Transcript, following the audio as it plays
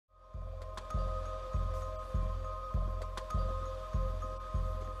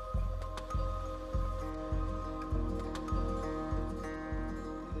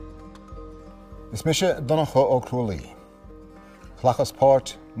Is Mhuiris Donncha Crowley. Chlachas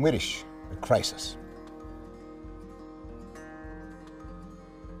páirt Muiris, a crisis.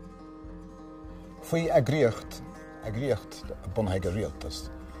 Faoi agriocht An Bonnán Buí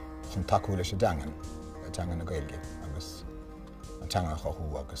chun takeú leis a dangan na Gaeilge, agus a teanga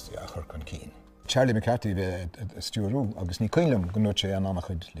chothú agus a churcan cín. Charlie McCarthy a stúrú agus ní coinlim go nuair sé an annach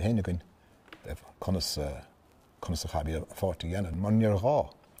chuid le héine goin conas a chabí a fáirtí dhéanamh. Mar níor gá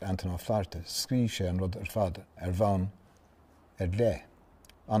Antoine Ó Flatharta scríobh sé an rud ar fad ar bhain ar le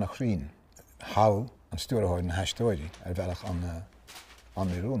annach rín how an stúrathóid na t-aisteoirí ar bhealach an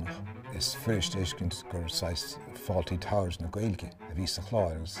irónach. Is first éiscint gur sais faulty towers na Gaeilge a bhí sa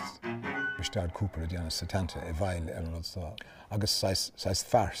chláir agus bistard cúpla déanana sa tenta I bhail ar an rud sá. Agus sais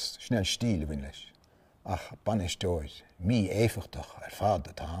fars, snell stíl a bhain leis. Ach banaisteoir, mí éifichtach ar fad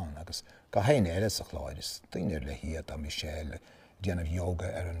a táin agus ga haine ar sa chláir is daoine le hiad a Michelle déanamh yoga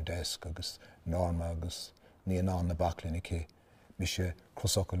ar an desk agus Norma agus ní an na baclín ché Miche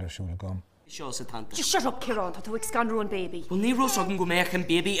crosocail ar siúla gom. Seo sa tanta. Just shut up, Ciarán, tá tú ag scanrún baby. Well, ní rós agan go méach an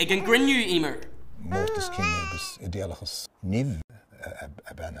baby ag an grinniú imer. Mórtas cinne agus idéalachas níomh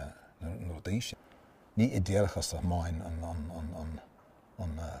a bena nó daoise. Ní idéalachas a máin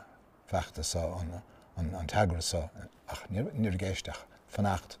an feachtas an teagras ach níor géisteach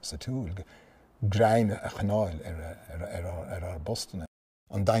fannacht sa túil graime a chanáil ar Boston.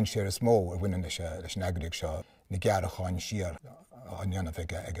 An dain sér is mó a bhainean leis an agriíocht seo na gearacháin siar an dhéanamh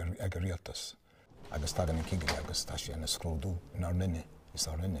ag rialtas. Agus tagan an cigaí agus tá sé na scródú nar linne is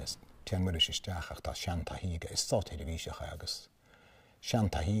ar linne is tean Muiris isteach ach tá seanta híige is sátéir a bhíisecha agus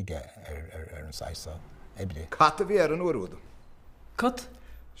seanta híige ar an saisa ebli. Cat a bhí ar an uairúd. Cut?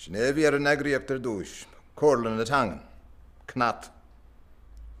 Sné bhí ar an agriíocht ar dúis, córlan na tangan, cnat,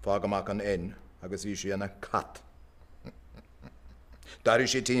 fágamach an in agus bhí sé anna cat. Dar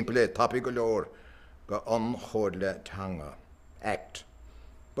is sé timplé tapi go leor go anchóir le tanga. Act.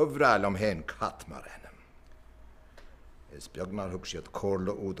 Ba bhreail am hen cat mar enam. Is beag mar thug siad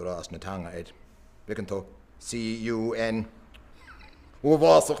córla údarás na tanga ed. Began to C-U-N. Ó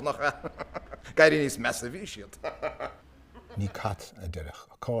bhásach nach gairí níos mesa bhí siad. Ní cat a deirech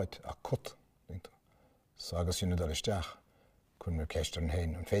a cáid a cut. So agus sinna dal isteach chun mar ceistar an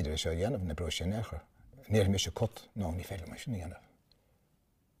hain an féidir seo dhéanamh na bro sé nechar. Níor mi sé cut, nó ní féidir mar sin dhéanamh.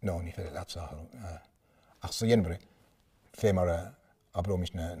 No, ní féidir leatsáil. Ach sa dhéanamh fé mar a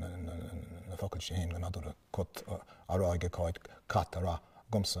bromis na focail sé hain gan adúra cut aráige cáid cat ará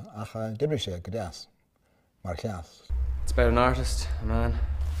gomsa. Ach dibri sé go deas mar cheas. It's about an artist, a man,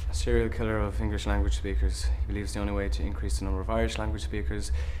 a serial killer of English language speakers. He believes the only way to increase the number of Irish language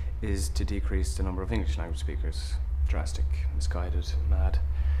speakers is to decrease the number of English language speakers. Drastic, misguided, mad,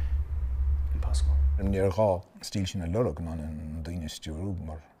 impossible. Níor gá stíl sin a lurug an daoine stúrú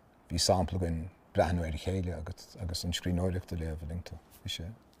mar bhí sampla goin breanúir chéile agus an scríobh le bhlinta. Bhí sé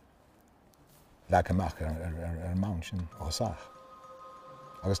le amach ar mán sin ósach.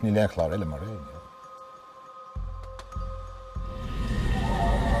 Agus ní léchlár eile mar réin.